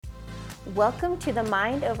Welcome to the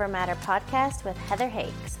Mind Over Matter podcast with Heather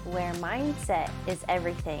Hakes, where mindset is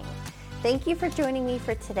everything. Thank you for joining me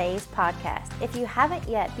for today's podcast. If you haven't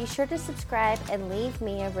yet, be sure to subscribe and leave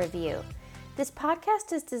me a review. This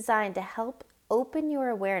podcast is designed to help open your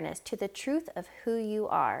awareness to the truth of who you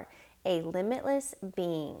are, a limitless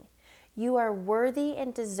being. You are worthy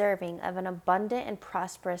and deserving of an abundant and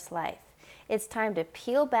prosperous life. It's time to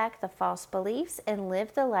peel back the false beliefs and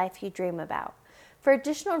live the life you dream about. For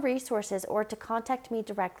additional resources or to contact me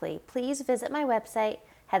directly, please visit my website,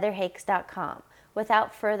 heatherhakes.com.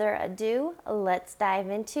 Without further ado, let's dive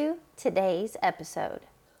into today's episode.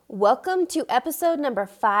 Welcome to episode number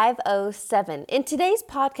 507. In today's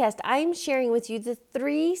podcast, I am sharing with you the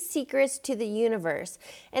 3 secrets to the universe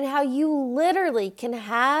and how you literally can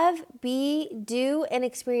have, be, do, and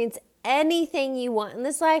experience anything you want in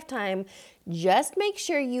this lifetime. Just make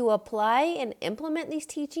sure you apply and implement these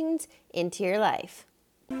teachings into your life.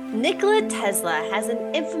 Nikola Tesla has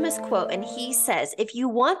an infamous quote, and he says, if you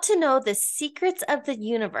want to know the secrets of the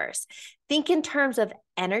universe, think in terms of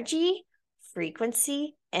energy,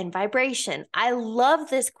 frequency, and vibration. I love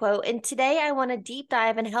this quote, and today I want to deep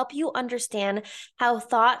dive and help you understand how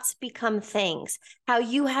thoughts become things, how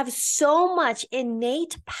you have so much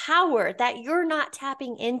innate power that you're not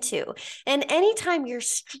tapping into. And anytime you're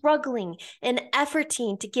struggling and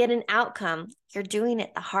efforting to get an outcome, you're doing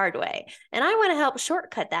it the hard way. And I want to help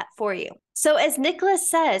shortcut that for you. So as Nicholas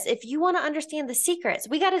says, if you want to understand the secrets,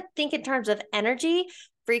 we got to think in terms of energy,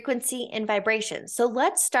 frequency, and vibration. So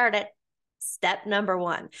let's start at step number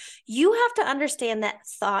 1. You have to understand that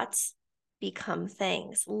thoughts become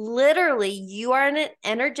things. Literally, you are an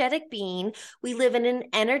energetic being. We live in an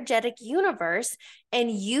energetic universe, and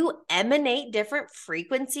you emanate different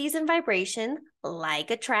frequencies and vibration. Like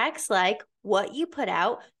attracts like. What you put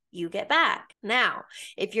out, you get back. Now,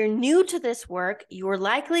 if you're new to this work, you're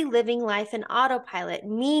likely living life in autopilot,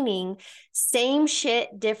 meaning same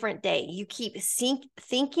shit, different day. You keep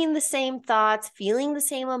thinking the same thoughts, feeling the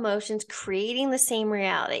same emotions, creating the same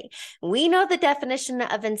reality. We know the definition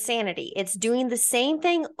of insanity. It's doing the same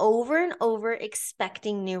thing over and over,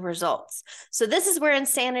 expecting new results. So this is where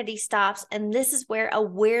insanity stops, and this is where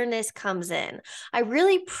awareness comes in. I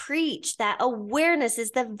really preach that awareness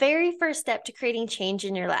is the very first step to creating change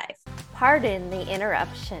in your life. Pardon the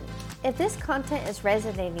interruption. If this content is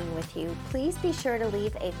resonating with you, please be sure to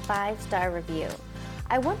leave a 5-star review.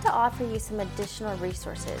 I want to offer you some additional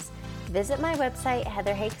resources. Visit my website,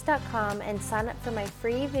 heatherhakes.com, and sign up for my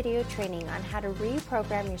free video training on how to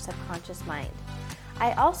reprogram your subconscious mind.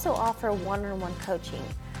 I also offer one-on-one coaching.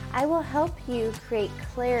 I will help you create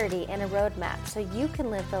clarity and a roadmap so you can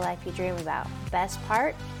live the life you dream about. Best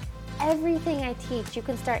part? Everything I teach you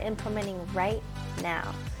can start implementing right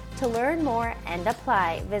now. To learn more and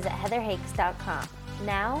apply, visit heatherhakes.com.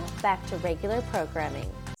 Now, back to regular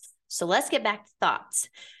programming. So let's get back to thoughts.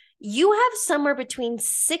 You have somewhere between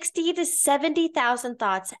 60 to 70,000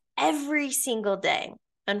 thoughts every single day.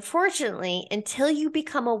 Unfortunately, until you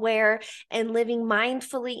become aware and living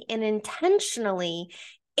mindfully and intentionally,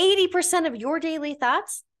 80% of your daily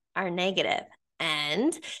thoughts are negative.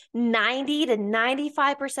 And 90 to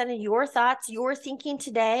 95% of your thoughts you're thinking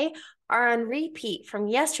today are on repeat from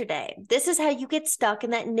yesterday. This is how you get stuck in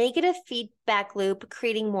that negative feedback loop,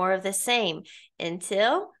 creating more of the same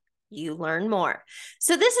until you learn more.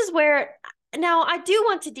 So this is where, now I do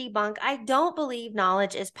want to debunk, I don't believe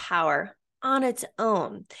knowledge is power on its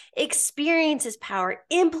own. Experience is power.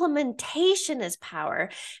 Implementation is power.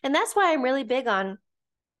 And that's why I'm really big on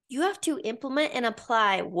you have to implement and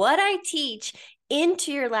apply what I teach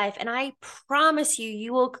into your life, and I promise you,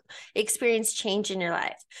 you will experience change in your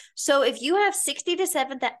life. So if you have 60 to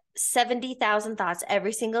 70,000 thoughts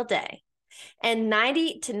every single day, and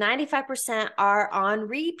 90 to 95% are on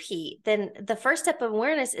repeat, then the first step of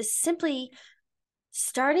awareness is simply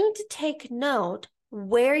starting to take note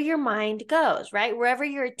where your mind goes, right? Wherever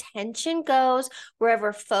your attention goes,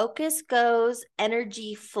 wherever focus goes,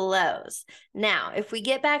 energy flows. Now, if we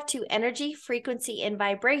get back to energy, frequency, and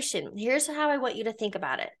vibration, here's how I want you to think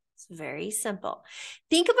about it. It's very simple.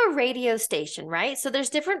 Think of a radio station, right? So there's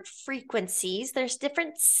different frequencies, there's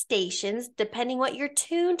different stations, depending what you're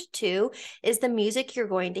tuned to is the music you're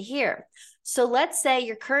going to hear. So let's say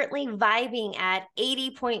you're currently vibing at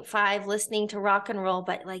 80.5 listening to rock and roll,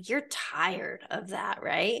 but like you're tired of that,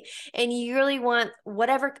 right? And you really want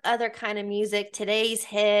whatever other kind of music, today's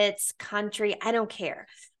hits, country, I don't care.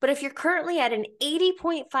 But if you're currently at an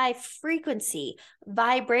 80.5 frequency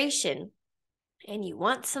vibration, and you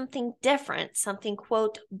want something different, something,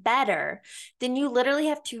 quote, better, then you literally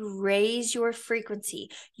have to raise your frequency.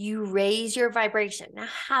 You raise your vibration. Now,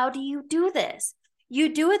 how do you do this?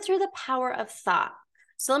 You do it through the power of thought.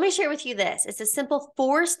 So let me share with you this. It's a simple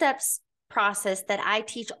 4 steps process that I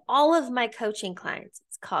teach all of my coaching clients.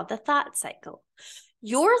 It's called the thought cycle.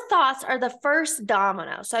 Your thoughts are the first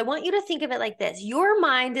domino. So I want you to think of it like this. Your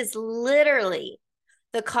mind is literally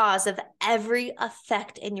the cause of every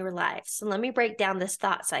effect in your life. So let me break down this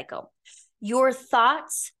thought cycle. Your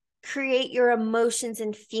thoughts create your emotions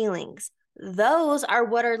and feelings. Those are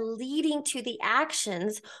what are leading to the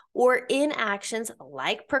actions or inactions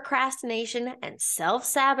like procrastination and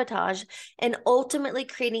self-sabotage, and ultimately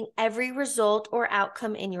creating every result or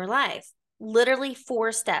outcome in your life. Literally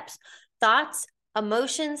 4 steps: thoughts,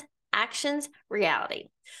 emotions, actions, reality.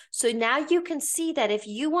 So now you can see that if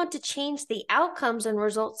you want to change the outcomes and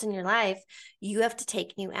results in your life, you have to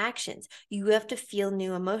take new actions. You have to feel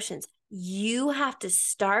new emotions. You have to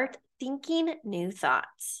start thinking new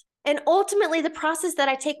thoughts. And ultimately, the process that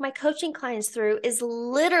I take my coaching clients through is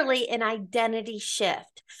literally an identity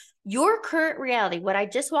shift. Your current reality, what I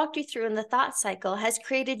just walked you through in the thought cycle, has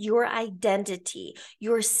created your identity,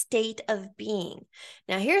 your state of being.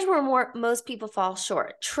 Now, here's where most people fall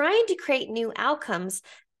short: trying to create new outcomes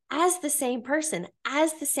as the same person,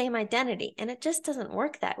 as the same identity. And it just doesn't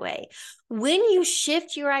work that way. When you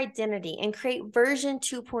shift your identity and create version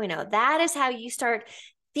 2.0, that is how you start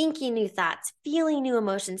thinking new thoughts, feeling new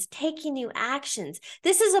emotions, taking new actions.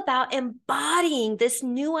 This is about embodying this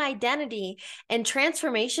new identity, and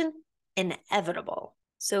transformation inevitable.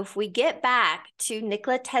 So if we get back to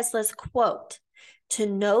Nikola Tesla's quote, to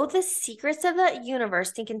know the secrets of the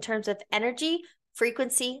universe, think in terms of energy,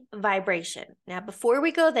 frequency, vibration. Now, before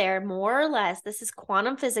we go there, more or less, this is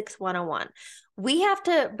quantum physics 101. We have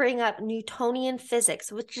to bring up Newtonian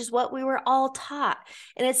physics, which is what we were all taught.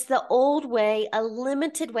 And it's the old way, a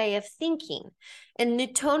limited way of thinking. And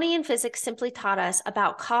Newtonian physics simply taught us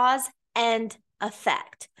about cause and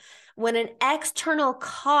effect. When an external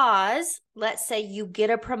cause, let's say you get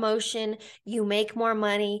a promotion, you make more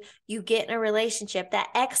money, you get in a relationship, that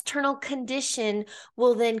external condition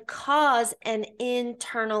will then cause an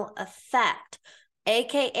internal effect.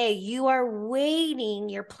 AKA, you are waiting,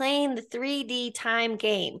 you're playing the 3D time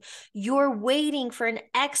game. You're waiting for an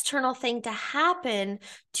external thing to happen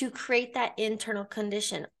to create that internal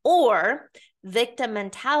condition. Or victim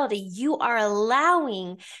mentality, you are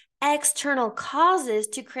allowing external causes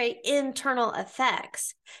to create internal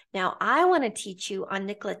effects. Now, I want to teach you on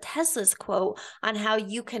Nikola Tesla's quote on how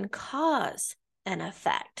you can cause an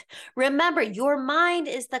effect. Remember, your mind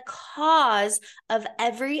is the cause of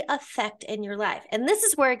every effect in your life. And this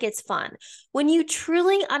is where it gets fun. When you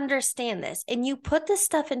truly understand this and you put this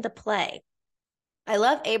stuff into play, I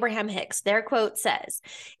love Abraham Hicks. Their quote says,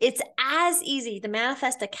 it's as easy to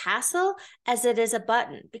manifest a castle as it is a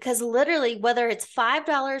button, because literally, whether it's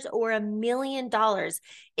 $5 or $1 million,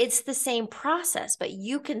 it's the same process. But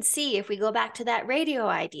you can see, if we go back to that radio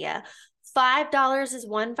idea, $5 is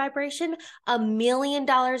one vibration, $1 million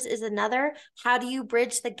is another. How do you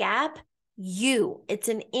bridge the gap? It's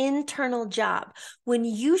an internal job. When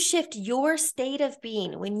you shift your state of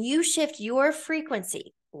being, when you shift your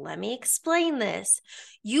frequency, let me explain this.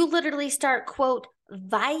 You literally start, quote,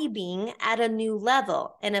 vibing at a new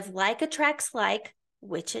level. And if like attracts like,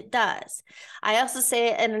 which it does. I also say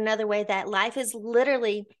it in another way, that life is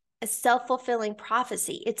literally a self-fulfilling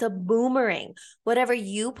prophecy. It's a boomerang. Whatever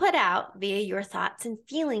you put out via your thoughts and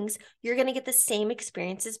feelings, you're going to get the same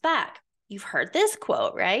experiences back. You've heard this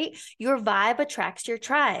quote, right? Your vibe attracts your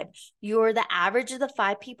tribe. You're the average of the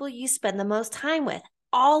 5 people you spend the most time with.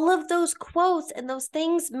 All of those quotes and those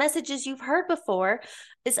things, messages you've heard before,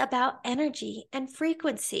 is about energy and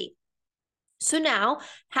frequency. So now,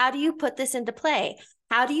 how do you put this into play?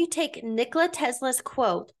 How do you take Nikola Tesla's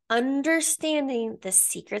quote, understanding the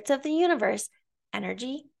secrets of the universe,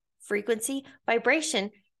 energy, frequency,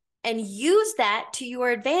 vibration, and use that to your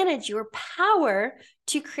advantage, your power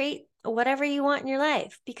to create whatever you want in your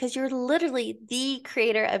life, because you're literally the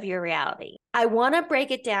creator of your reality. I want to break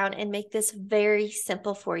it down and make this very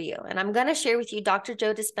simple for you. And I'm going to share with you Dr.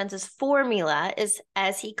 Joe Dispenza's formula, is,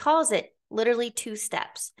 as he calls it, literally 2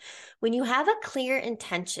 steps. When you have a clear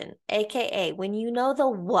intention, AKA when you know the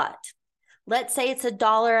what, let's say it's a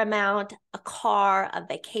dollar amount, a car, a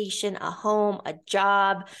vacation, a home, a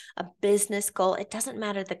job, a business goal, it doesn't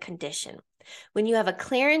matter the condition. When you have a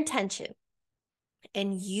clear intention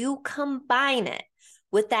and you combine it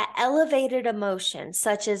with that elevated emotion,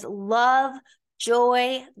 such as love,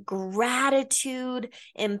 joy, gratitude,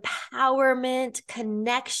 empowerment,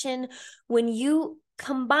 connection, when you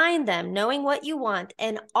combine them, knowing what you want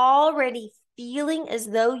and already feeling as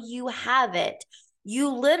though you have it, You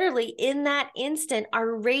literally in that instant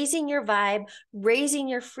are raising your vibe, raising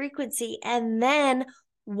your frequency, and then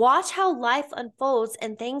watch how life unfolds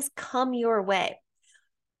and things come your way.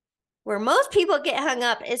 Where most people get hung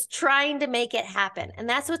up is trying to make it happen. And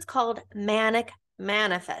that's what's called manic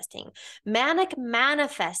manifesting. Manic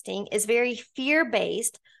manifesting is very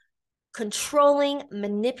fear-based, controlling,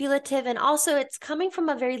 manipulative, and also it's coming from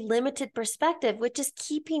a very limited perspective, which is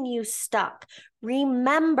keeping you stuck.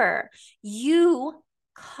 Remember, you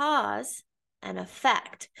cause an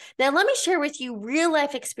effect. Now, let me share with you real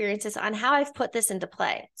life experiences on how I've put this into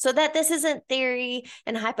play so that this isn't theory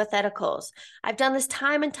and hypotheticals. I've done this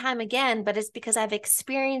time and time again, but it's because I've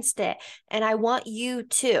experienced it and I want you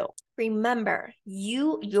to. Remember,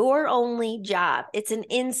 your only job, it's an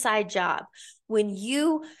inside job. When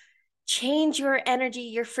you change your energy,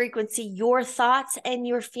 your frequency, your thoughts, and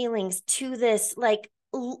your feelings to this, like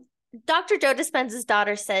Dr. Joe Dispenza's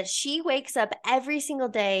daughter says, she wakes up every single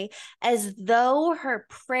day as though her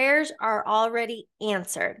prayers are already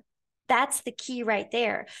answered. That's the key right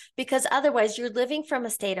there, because otherwise you're living from a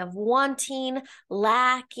state of wanting,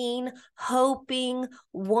 lacking, hoping,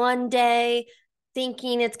 one day,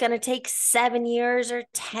 thinking it's going to take 7 years or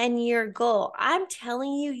 10-year goal. I'm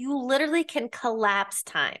telling you, you literally can collapse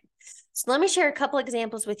time. So let me share a couple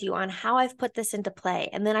examples with you on how I've put this into play.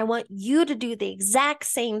 And then I want you to do the exact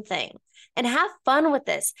same thing and have fun with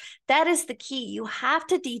this. That is the key. You have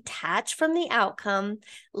to detach from the outcome,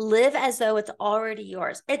 live as though it's already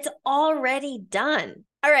yours. It's already done.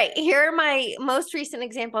 All right, here are my most recent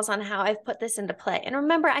examples on how I've put this into play. And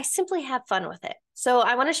remember, I simply have fun with it. So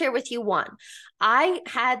I want to share with you one. I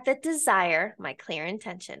had the desire, my clear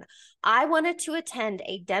intention. I wanted to attend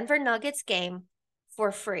a Denver Nuggets game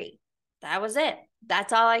for free. That was it.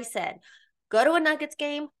 That's all I said. Go to a Nuggets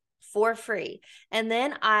game for free. And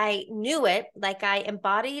then I knew it, like I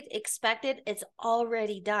embodied, expected, it's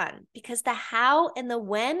already done. Because the how and the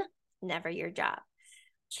when, never your job.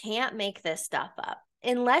 Can't make this stuff up.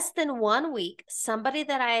 In less than 1 week, somebody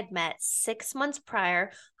that I had met 6 months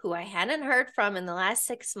prior, who I hadn't heard from in the last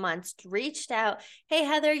 6 months, reached out. Hey,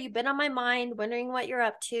 Heather, you've been on my mind, wondering what you're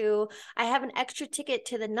up to. I have an extra ticket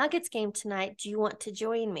to the Nuggets game tonight. Do you want to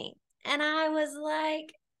join me? And I was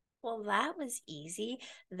like, well, that was easy.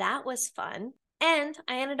 That was fun. And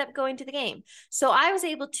I ended up going to the game. So I was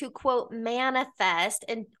able to, quote, manifest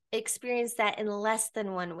and experience that in less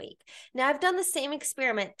than 1 week. Now, I've done the same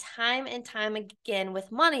experiment time and time again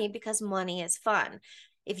with money because money is fun.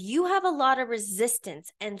 If you have a lot of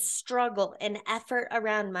resistance and struggle and effort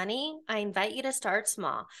around money, I invite you to start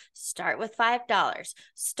small. Start with $5.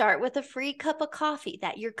 Start with a free cup of coffee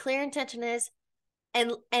that your clear intention is,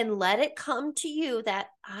 and let it come to you that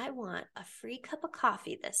I want a free cup of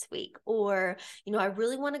coffee this week, or, I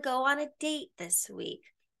really want to go on a date this week,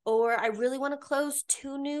 or I really want to close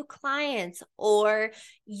 2 new clients, or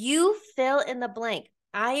you fill in the blank.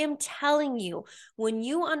 I am telling you, when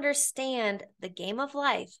you understand the game of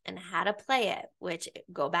life and how to play it, which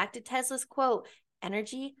go back to Tesla's quote,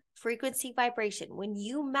 energy, frequency, vibration, when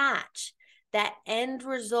you match that end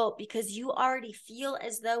result because you already feel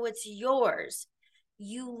as though it's yours,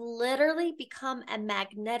 you literally become a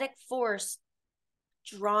magnetic force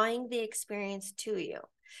drawing the experience to you.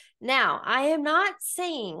 Now, I am not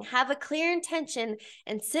saying have a clear intention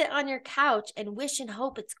and sit on your couch and wish and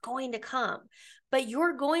hope it's going to come, but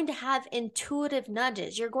you're going to have intuitive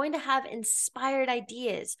nudges. You're going to have inspired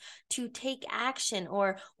ideas to take action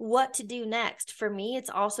or what to do next. For me, it's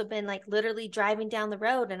also been like literally driving down the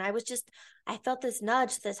road and I felt this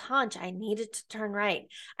nudge, this hunch. I needed to turn right.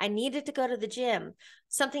 I needed to go to the gym.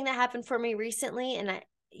 Something that happened for me recently, and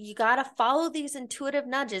you got to follow these intuitive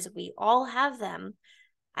nudges. We all have them.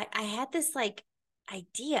 I had this like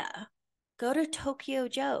idea, go to Tokyo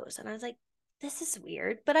Joe's. And I was like, this is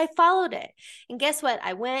weird, but I followed it. And guess what?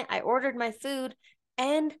 I went, I ordered my food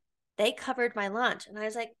and they covered my lunch. And I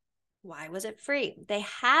was like, why was it free? They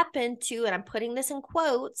happened to, and I'm putting this in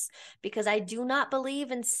quotes because I do not believe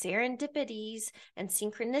in serendipities and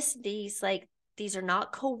synchronicities. Like, these are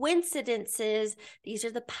not coincidences. These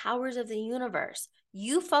are the powers of the universe.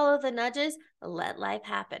 You follow the nudges, let life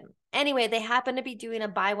happen. Anyway, they happened to be doing a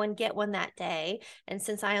buy one, get one that day. And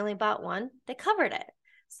since I only bought one, they covered it.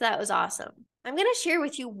 So that was awesome. I'm going to share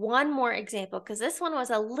with you one more example because this one was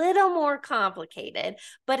a little more complicated.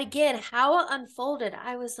 But again, how it unfolded,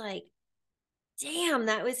 I was like, damn,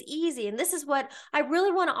 that was easy. And this is what I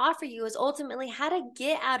really want to offer you is ultimately how to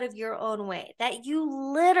get out of your own way, that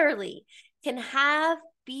you literally can have,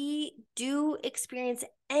 be, do, experience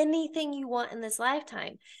anything you want in this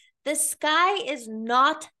lifetime. The sky is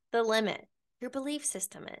not the limit. your belief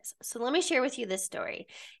system is. So let me share with you this story.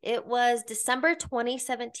 It was December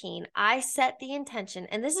 2017. I set the intention,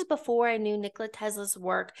 and this is before I knew Nikola Tesla's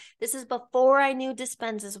work. This is before I knew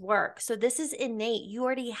Dispenza's work. So this is innate. You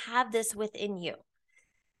already have this within you.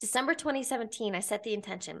 December 2017, I set the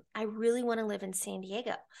intention. I really want to live in San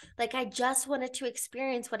Diego. Like, I just wanted to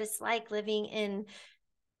experience what it's like living in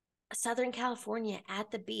Southern California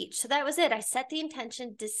at the beach. So that was it. I set the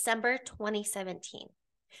intention December 2017.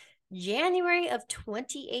 January of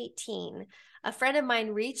 2018, a friend of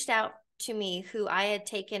mine reached out to me who I had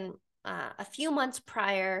taken a few months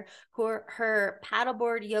prior her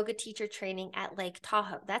paddleboard yoga teacher training at Lake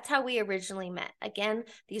Tahoe. That's how we originally met. Again,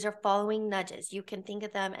 these are following nudges. You can think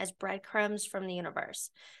of them as breadcrumbs from the universe.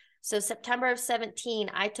 So September of 17,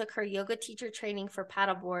 I took her yoga teacher training for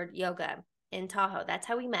paddleboard yoga in Tahoe. That's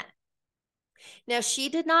how we met. Now, she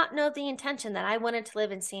did not know the intention that I wanted to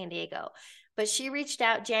live in San Diego, but she reached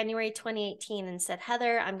out January 2018 and said,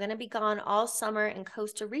 Heather, I'm going to be gone all summer in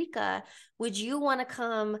Costa Rica. Would you want to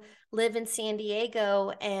come live in San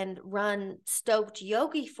Diego and run Stoked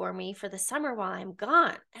Yogi for me for the summer while I'm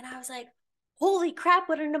gone? And I was like, holy crap,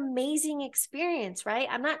 what an amazing experience, right?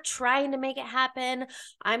 I'm not trying to make it happen.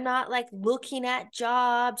 I'm not like looking at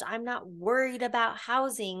jobs. I'm not worried about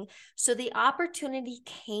housing. So the opportunity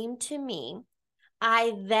came to me.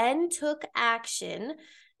 I then took action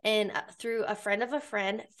and through a friend of a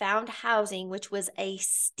friend found housing, which was a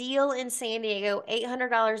steal in San Diego,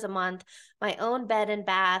 $800 a month, my own bed and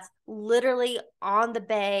bath, literally on the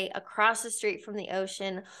bay, across the street from the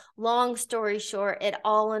ocean. Long story short, it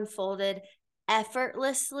all unfolded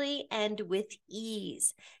effortlessly and with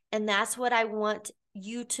ease. And that's what I want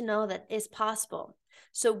you to know that is possible.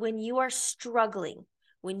 So when you are struggling,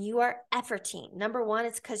 when you are efforting, number one,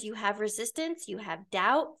 it's because you have resistance, you have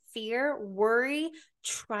doubt, fear, worry,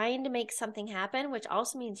 trying to make something happen, which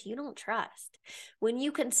also means you don't trust. When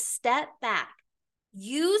you can step back,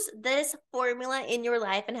 use this formula in your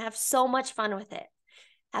life and have so much fun with it.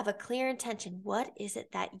 Have a clear intention. What is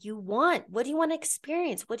it that you want? What do you want to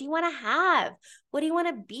experience? What do you want to have? What do you want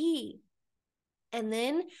to be? And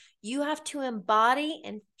then you have to embody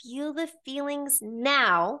and feel the feelings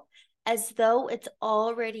now as though it's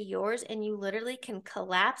already yours, and you literally can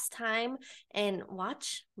collapse time and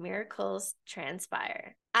watch miracles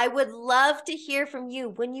transpire. I would love to hear from you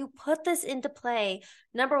when you put this into play.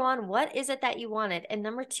 Number one, what is it that you wanted? And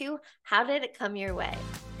number two, how did it come your way?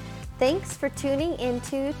 Thanks for tuning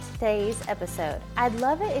into today's episode. I'd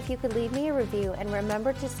love it if you could leave me a review, and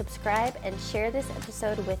remember to subscribe and share this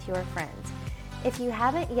episode with your friends. If you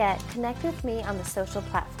haven't yet, connect with me on the social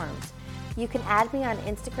platforms. You can add me on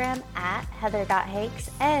Instagram at heather.hakes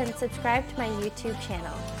and subscribe to my YouTube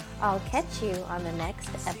channel. I'll catch you on the next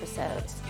episode.